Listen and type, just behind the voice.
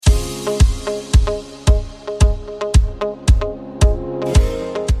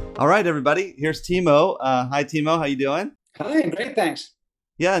All right, everybody. Here's Timo. Hi, Timo. How you doing? Hi, great, thanks.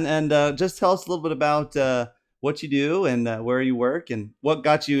 Yeah, and just tell us a little bit about what you do and where you work and what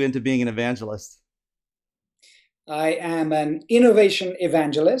got you into being an evangelist. I am an innovation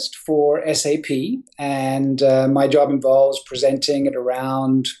evangelist for SAP, and my job involves presenting at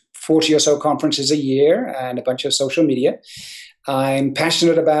around 40 or so conferences a year and a bunch of social media. I'm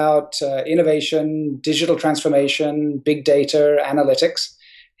passionate about innovation, digital transformation, big data, analytics,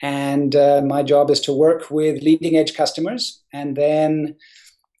 and my job is to work with leading edge customers and then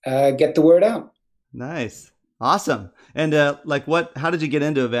get the word out. Nice, awesome. And like, what? How did you get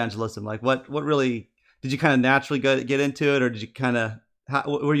into evangelism? Like, what really did you kind of naturally get into it, or did you kind of?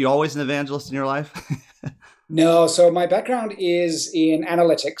 Were you always an evangelist in your life? No, so my background is in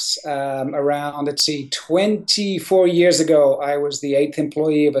analytics. Around, let's see, 24 years ago, I was the eighth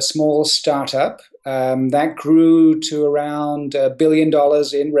employee of a small startup that grew to around $1 billion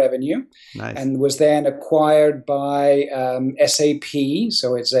in revenue Nice. and was then acquired by SAP.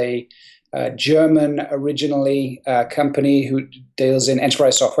 So it's a German originally company who deals in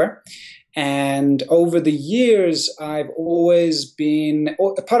enterprise software. And over the years, I've always been,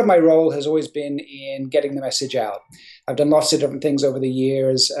 part of my role has always been in getting the message out. I've done lots of different things over the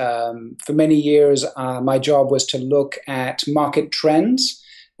years. For many years, my job was to look at market trends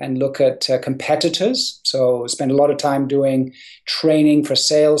and look at competitors. So spend a lot of time doing training for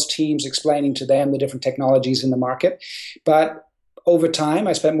sales teams, explaining to them the different technologies in the market. But over time,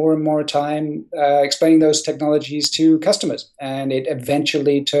 I spent more and more time explaining those technologies to customers, and it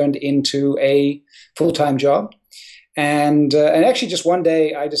eventually turned into a full-time job. And actually, just one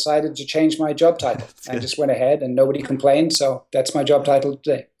day, I decided to change my job title. That's I good. just went ahead, and nobody complained, so that's my job title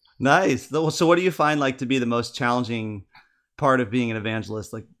today. Nice. So, what do you find like to be the most challenging part of being an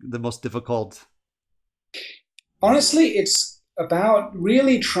evangelist? Like the most difficult? Honestly, it's about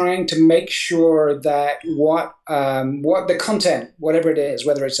really trying to make sure that what the content, whatever it is,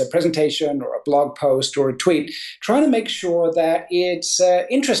 whether it's a presentation or a blog post or a tweet, trying to make sure that it's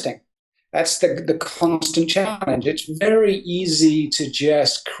interesting. That's the constant challenge. It's very easy to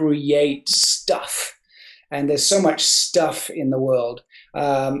just create stuff, and there's so much stuff in the world.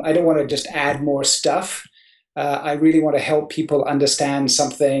 I don't want to just add more stuff. I really want to help people understand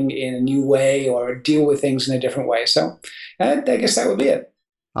something in a new way or deal with things in a different way. So I guess that would be it.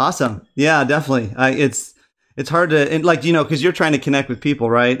 Awesome. Yeah, definitely. It's hard to and like because you're trying to connect with people,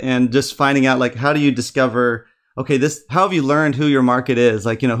 right? And just finding out like how do you discover okay this how have you learned who your market is?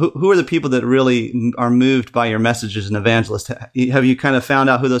 Like who are the people that really are moved by your message as an evangelist? Have you kind of found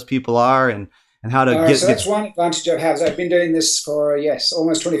out who those people are and how to So get that's one advantage I have. I've been doing this for, yes,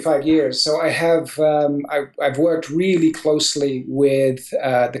 almost 25 years. So I've worked really closely with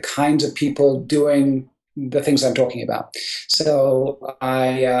the kinds of people doing the things I'm talking about. So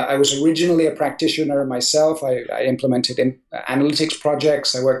I was originally a practitioner myself. I implemented analytics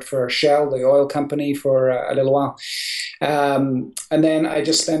projects. I worked for Shell, the oil company, for a little while. And then I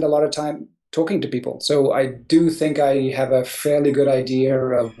just spent a lot of time talking to people. So I do think I have a fairly good idea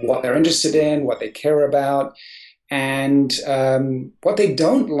of what they're interested in, what they care about, and what they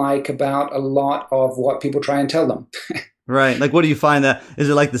don't like about a lot of what people try and tell them. right? Like what do you find that is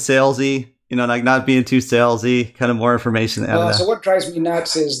it like the salesy, like not being too salesy, kind of more information out of So that? what drives me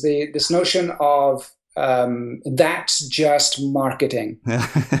nuts is this notion of that's just marketing.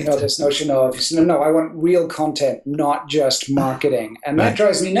 This notion of no, no, I want real content, not just marketing, and that Right.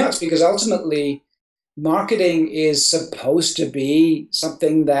 drives me nuts because ultimately marketing is supposed to be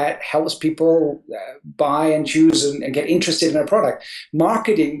something that helps people buy and choose and get interested in a product.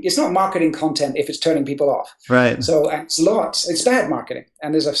 Marketing, it's not marketing content if it's turning people off. Right. So it's bad marketing.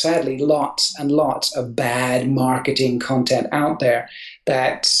 And there's sadly lots and lots of bad marketing content out there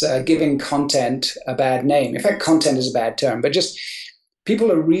that's giving content a bad name. In fact, content is a bad term, but just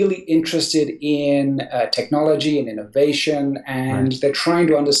people are really interested in technology and innovation, Right. and they're trying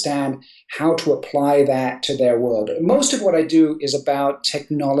to understand how to apply that to their world. Most of what I do is about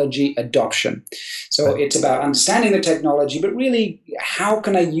technology adoption. So Right. it's about understanding the technology, but really, how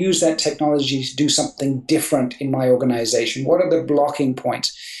can I use that technology to do something different in my organization? What are the blocking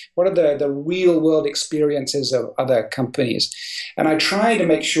points? What are the real world experiences of other companies? And I try to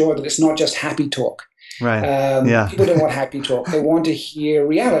make sure that it's not just happy talk. Right. Yeah. People don't want happy talk. They want to hear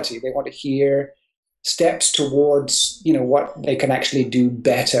reality. They want to hear steps towards what they can actually do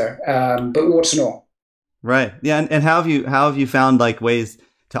better. But what's not? Right. Yeah. And how have you found like ways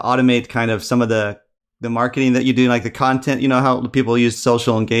to automate kind of some of the marketing that you do, like the content, how people use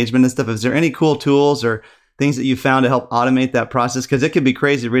social engagement and stuff. Is there any cool tools or things that you found to help automate that process? Because it could be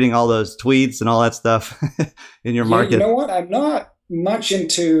crazy reading all those tweets and all that stuff in your You market. know what? I'm not much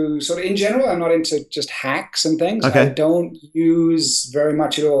into sort of in general. I'm not into just hacks and things. I Okay. don't use very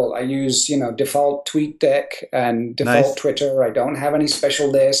much at all. I use, default TweetDeck and default Nice. Twitter. I don't have any special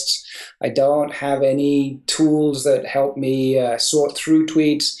lists. I don't have any tools that help me sort through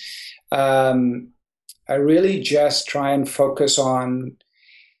tweets. I really just try and focus on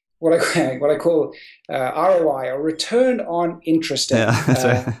what I call ROI, or return on Yeah, interesting. that's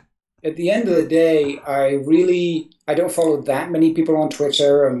right. At the end of the day, I don't follow that many people on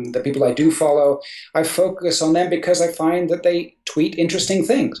Twitter, and the people I do follow, I focus on them because I find that they tweet interesting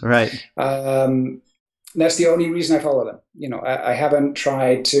things. Right. That's the only reason I follow them. I haven't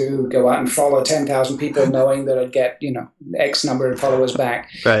tried to go out and follow 10,000 people knowing that I'd get, X number of followers back.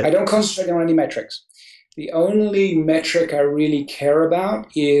 I Right. don't concentrate on any metrics. The only metric I really care about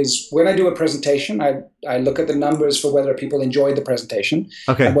is when I do a presentation, I look at the numbers for whether people enjoyed the presentation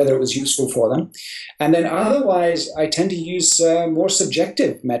and Okay. whether it was useful for them. And then otherwise, I tend to use more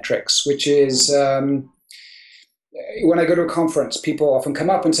subjective metrics, which is when I go to a conference, people often come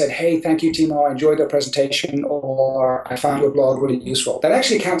up and said, "Hey, thank you, Timo. I enjoyed the presentation," or "I found your blog really useful." That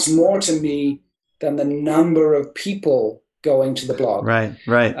actually counts more to me than the number of people going to the blog. Right.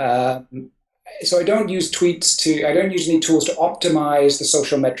 Right. So I don't use I don't use any tools to optimize the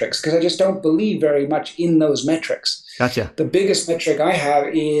social metrics because I just don't believe very much in those metrics. Gotcha. The biggest metric I have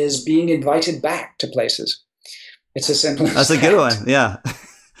is being invited back to places. It's as simple as That's a good one. Yeah.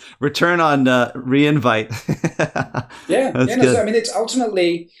 Return on re-invite. Yeah, That's no, so, I good. mean, it's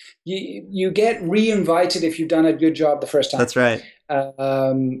ultimately you get re-invited if you've done a good job the first time. That's right.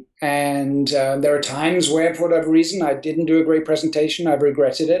 And there are times where, for whatever reason, I didn't do a great presentation. I've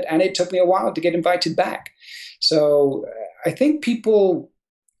regretted it, and it took me a while to get invited back. So I think people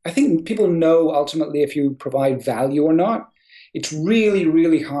know ultimately if you provide value or not. It's really,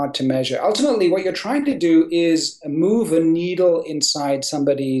 really hard to measure. Ultimately, what you're trying to do is move a needle inside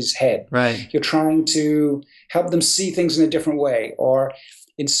somebody's head. Right. You're trying to help them see things in a different way, or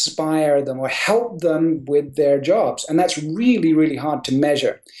inspire them, or help them with their jobs. And that's really, really hard to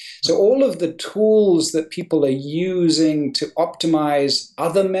measure. So all of the tools that people are using to optimize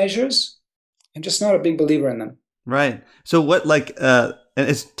other measures, I'm just not a big believer in them. Right. So what, like, and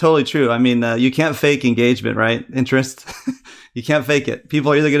it's totally true. I mean, you can't fake engagement, right? Interest. You can't fake it.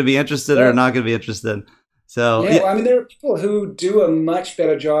 People are either going to be interested or Yeah. not going to be interested. So Yeah, yeah. well, I mean, there are people who do a much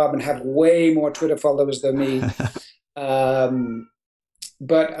better job and have way more Twitter followers than me. Um,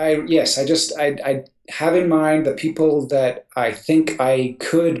 but I have in mind the people that I think I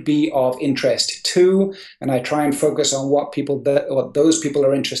could be of interest to, and I try and focus on what those people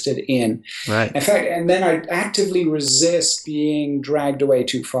are interested in. Right. In fact, and then I actively resist being dragged away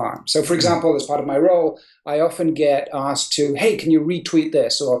too far. So, for example, as part of my role, I often get asked to, "Hey, can you retweet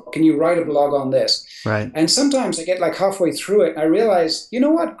this?" or "Can you write a blog on this?" Right. And sometimes I get like halfway through it and I realize, you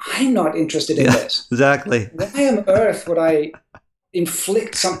know what? I'm not interested in Yeah, this. exactly. Why on earth would I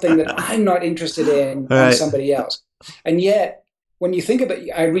inflict something that I'm not interested in All on right. somebody else? And yet, when you think about it,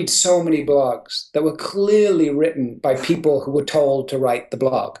 I read so many blogs that were clearly written by people who were told to write the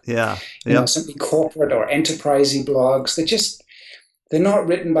blog. Yeah. Yep. Simply corporate or enterprisey blogs. They're not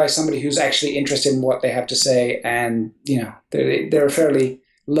written by somebody who's actually interested in what they have to say, and there are fairly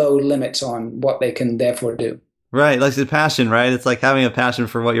low limits on what they can therefore do. Right. Like the passion, right? It's like having a passion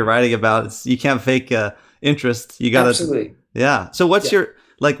for what you're writing about. You can't fake interest. You got to, Absolutely. yeah. So what's Yeah.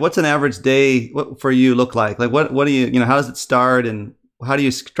 what's an average day for you look like? Like what do you, how does it start and how do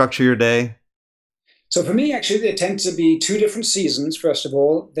you structure your day? So for me, actually, there tend to be two different seasons. First of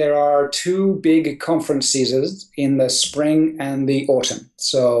all, there are two big conference seasons in the spring and the autumn.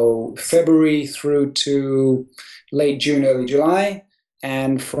 So February through to late June, early July,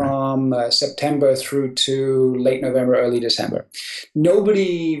 and from September through to late November, early December.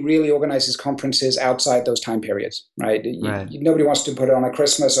 Nobody really organizes conferences outside those time periods, right? Right. Nobody wants to put it on at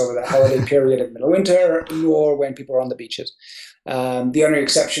Christmas over the holiday period in the middle of winter, nor when people are on the beaches. The only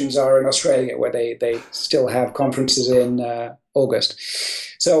exceptions are in Australia, where they still have conferences in August.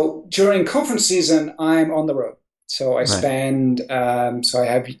 So during conference season, I'm on the road. So I Right. so I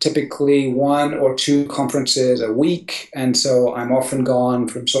have typically one or two conferences a week. And so I'm often gone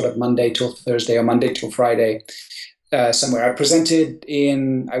from sort of Monday till Thursday or Monday till Friday somewhere. I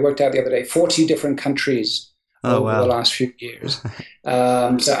worked out the other day, 40 different countries Oh, over the wow. last few years.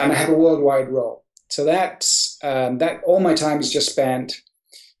 And I have a worldwide role. So that all my time is just spent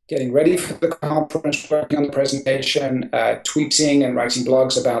getting ready for the conference, working on the presentation, tweeting and writing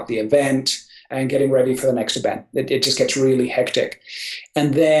blogs about the event, and getting ready for the next event. It just gets really hectic.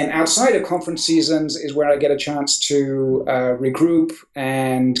 And then outside of conference seasons is where I get a chance to regroup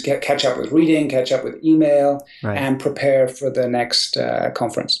and catch up with reading, catch up with email, Right. and prepare for the next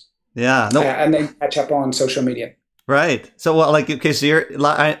conference. Yeah. No. And then catch up on social media. Right. So, well, like, okay, so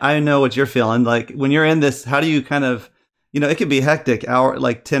I know what you're feeling. Like, when you're in this, how do you kind of, it can be hectic,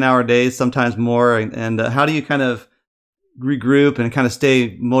 like 10-hour days, sometimes more. And how do you kind of regroup and kind of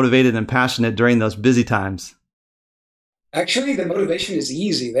stay motivated and passionate during those busy times? Actually, the motivation is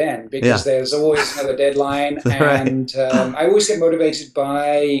easy then Yeah. because there's always another deadline. Right. And I always get motivated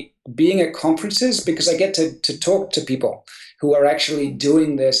by being at conferences because I get to talk to people who are actually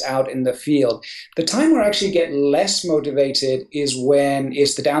doing this out in the field. The time where I actually get less motivated is when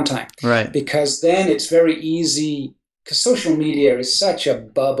it's the downtime, Right. because then it's very easy, because social media is such a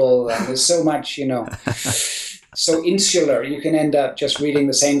bubble and there's so much, so insular. You can end up just reading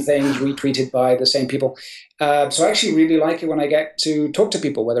the same things retweeted by the same people. So I actually really like it when I get to talk to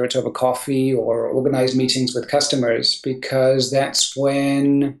people, whether it's over coffee or organize meetings with customers, because that's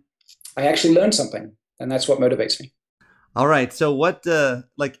when I actually learn something, and that's what motivates me. All right. So what,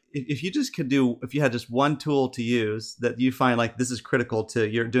 like, if you just if you had just one tool to use that you find like this is critical to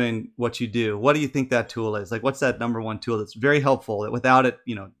you're doing what you do, what do you think that tool is? Like, what's that number one tool that's very helpful that without it,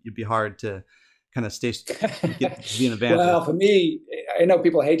 it'd be hard to kind of be an Well, evangelist? for me, I know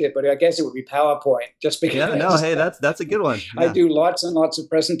people hate it, but I guess it would be PowerPoint, just Yeah. No. because Hey, that's a good one. I Yeah. do lots and lots of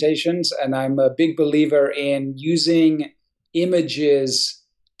presentations, and I'm a big believer in using images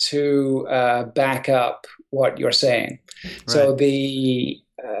to back up what you're saying. Right. So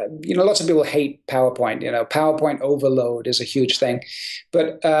lots of people hate PowerPoint. PowerPoint overload is a huge thing,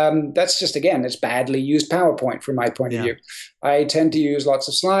 but that's just, again, it's badly used PowerPoint from my point of Yeah. view. I tend to use lots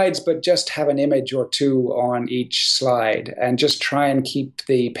of slides, but just have an image or two on each slide and just try and keep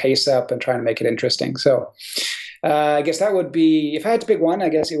the pace up and try and make it interesting. So I guess that would be, if I had to pick one, I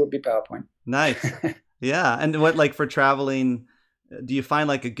guess it would be PowerPoint. Nice. Yeah. And what, like, for traveling, do you find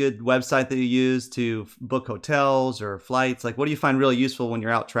like a good website that you use to book hotels or flights? Like, what do you find really useful when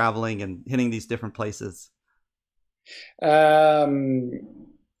you're out traveling and hitting these different places? Um,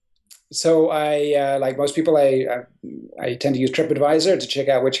 so like most people, I tend to use TripAdvisor to check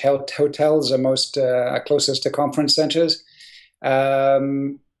out which hotels are most closest to conference centers.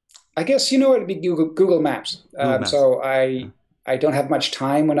 Um, I guess it'd be Google Maps. Google Maps. So I don't have much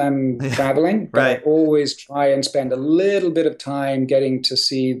time when I'm Yeah. traveling, but I Right. always try and spend a little bit of time getting to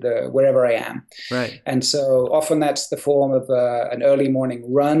see the wherever I am. Right. And so often that's the form of an early morning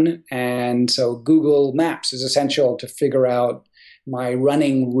run. And so Google Maps is essential to figure out my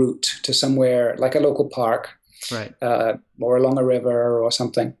running route to somewhere like a local park, Right. or along a river or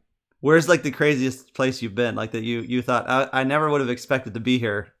something. Where's like the craziest place you've been? Like that you thought I never would have expected to be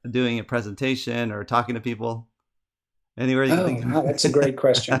here doing a presentation or talking to people. Anywhere you can Oh, think wow, that's a great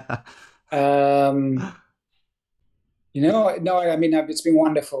question. of? Um, no, I mean, it's been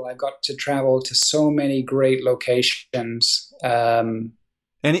wonderful. I got to travel to so many great locations.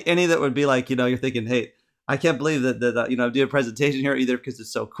 Any that would be like, you're thinking, hey, I can't believe that I do a presentation here either because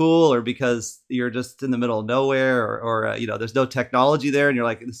it's so cool or because you're just in the middle of nowhere or there's no technology there and you're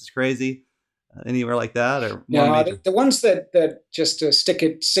like, this is crazy. Anywhere like that or more Yeah, major? the ones that just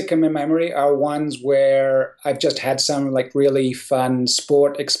stick them in memory are ones where I've just had some like really fun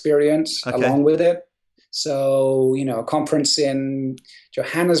sport experience Okay. along with it. So, a conference in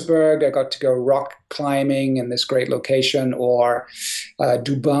Johannesburg, I got to go rock climbing in this great location, or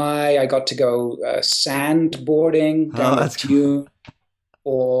Dubai, I got to go sandboarding Oh, down the that's cool. dune,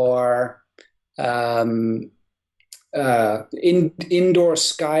 or um, indoor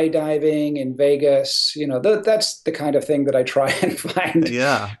skydiving in Vegas. That's the kind of thing that I try and find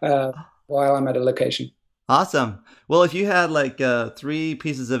Yeah. uh, while I'm at a location. Awesome. Well, if you had like three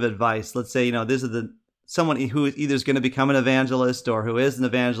pieces of advice, let's say, this is someone who either is going to become an evangelist or who is an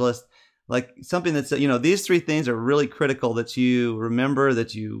evangelist, like something that's, these three things are really critical that you remember,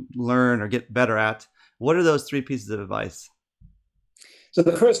 that you learn or get better at. What are those three pieces of advice? So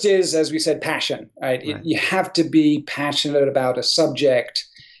the first is, as we said, passion, right? Right. You have to be passionate about a subject,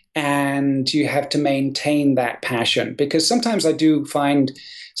 and you have to maintain that passion, because sometimes I do find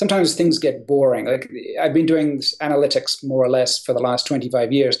sometimes things get boring. Like, I've been doing analytics more or less for the last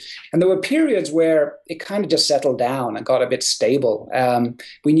 25 years, and there were periods where it kind of just settled down and got a bit stable.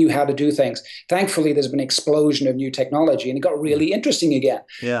 We knew how to do things. Thankfully, there's been an explosion of new technology, and it got Yeah. really interesting again.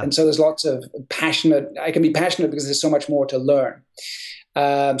 Yeah. And so there's lots of I can be passionate because there's so much more to learn.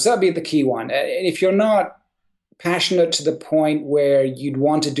 So that'd be the key one. And if you're not passionate to the point where you'd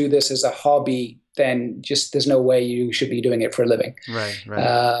want to do this as a hobby, then just there's no way you should be doing it for a living. Right. Right.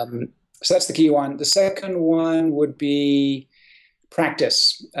 Um, So that's the key one. The second one would be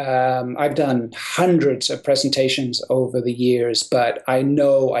practice. I've done hundreds of presentations over the years, but I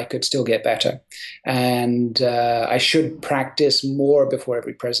know I could still get better. And I should practice more before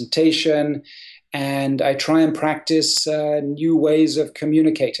every presentation. And I try and practice new ways of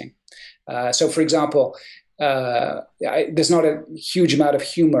communicating. So, for example, there's not a huge amount of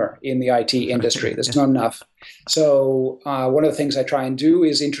humor in the IT industry. There's not enough. So one of the things I try and do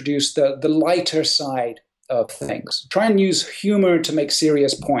is introduce the lighter side of things. Try and use humor to make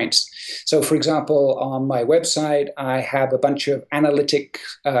serious points. So, for example, on my website, I have a bunch of analytic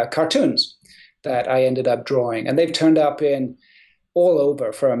cartoons that I ended up drawing, and they've turned up in all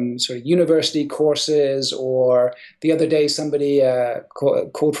over, from sort of university courses, or the other day somebody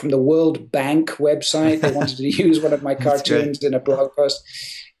called from the World Bank website. They wanted to use one of my cartoons in a blog post.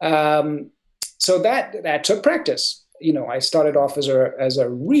 So that took practice. I started off as a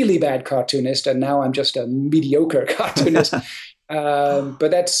really bad cartoonist, and now I'm just a mediocre cartoonist.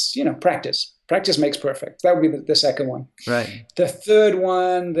 But that's, practice. Practice makes perfect. That would be the second one. Right. The third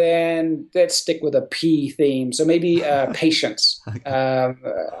one, then let's stick with a P theme. So maybe patience. Okay.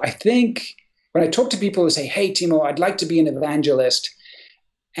 I think when I talk to people who say, "Hey, Timo, I'd like to be an evangelist,"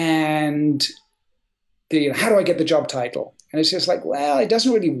 and how do I get the job title? And it's just like, well, it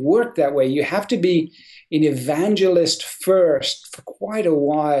doesn't really work that way. You have to be an evangelist first for quite a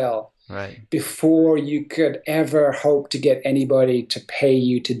while, right, before you could ever hope to get anybody to pay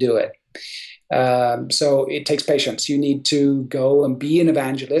you to do it. So it takes patience. You need to go and be an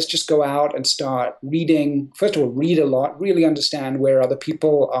evangelist. Just go out and start reading. First of all, read a lot, really understand where other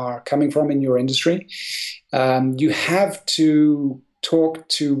people are coming from in your industry. You have to talk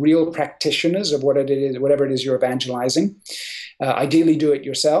to real practitioners of whatever it is you're evangelizing. Ideally, do it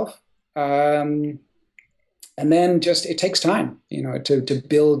yourself. And then it takes time, to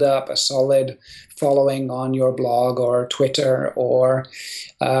build up a solid following on your blog or Twitter, or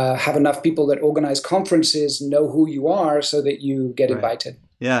have enough people that organize conferences know who you are so that you get invited.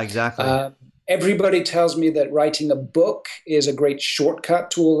 Yeah, exactly. Everybody tells me that writing a book is a great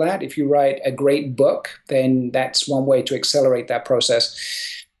shortcut to all that. If you write a great book, then that's one way to accelerate that process.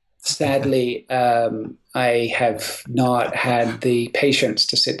 Sadly, I have not had the patience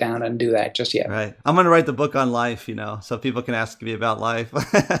to sit down and do that just yet. Right. I'm going to write the book on life, so people can ask me about life.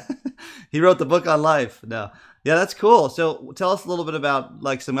 He wrote the book on life. No. Yeah, that's cool. So tell us a little bit about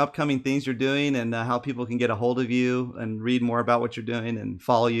like some upcoming things you're doing, and how people can get a hold of you and read more about what you're doing and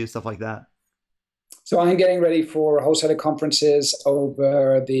follow you, stuff like that. So I'm getting ready for a whole set of conferences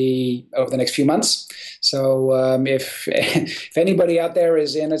over the next few months. So if anybody out there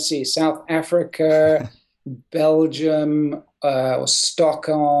is in, let's see, South Africa, Belgium, or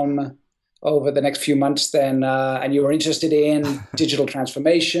Stockholm over the next few months, then and you're interested in digital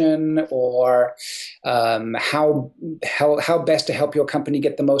transformation, or how best to help your company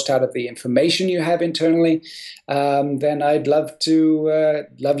get the most out of the information you have internally, then I'd love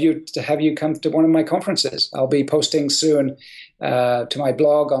you to have you come to one of my conferences. I'll be posting soon to my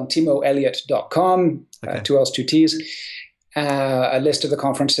blog on timoelliott.com, okay. 2 L's, 2 T's, a list of the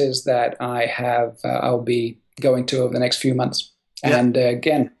conferences that I'll be going to over the next few months. Yeah. And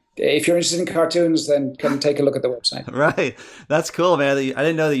again, if you're interested in cartoons, then come take a look at the website. Right. That's cool, man. I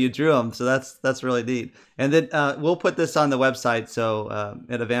didn't know that you drew them. So that's really neat. And then we'll put this on the website, so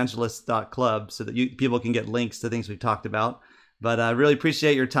at evangelist.club, so that people can get links to things we've talked about. But I really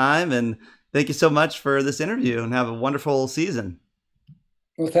appreciate your time, and thank you so much for this interview, and have a wonderful season.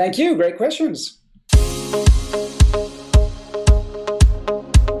 Well, thank you. Great questions.